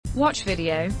Watch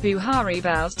video. Buhari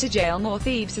vows to jail more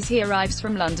thieves as he arrives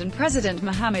from London. President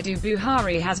Muhammadu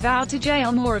Buhari has vowed to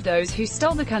jail more of those who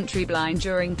stole the country blind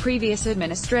during previous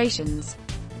administrations.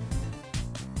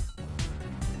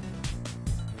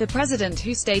 The president,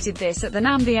 who stated this at the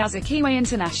Nnamdi Azikiwe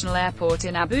International Airport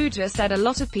in Abuja, said a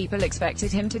lot of people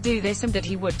expected him to do this and that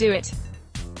he would do it.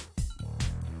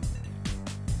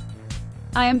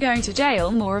 "I am going to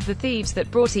jail more of the thieves that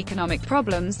brought economic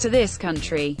problems to this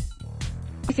country.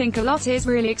 I think a lot is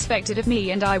really expected of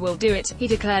me and I will do it," he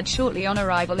declared shortly on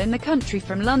arrival in the country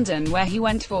from London, where he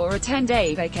went for a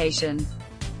 10-day vacation.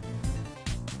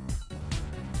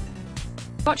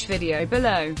 Watch video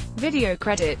below. Video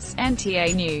credits,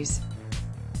 NTA News.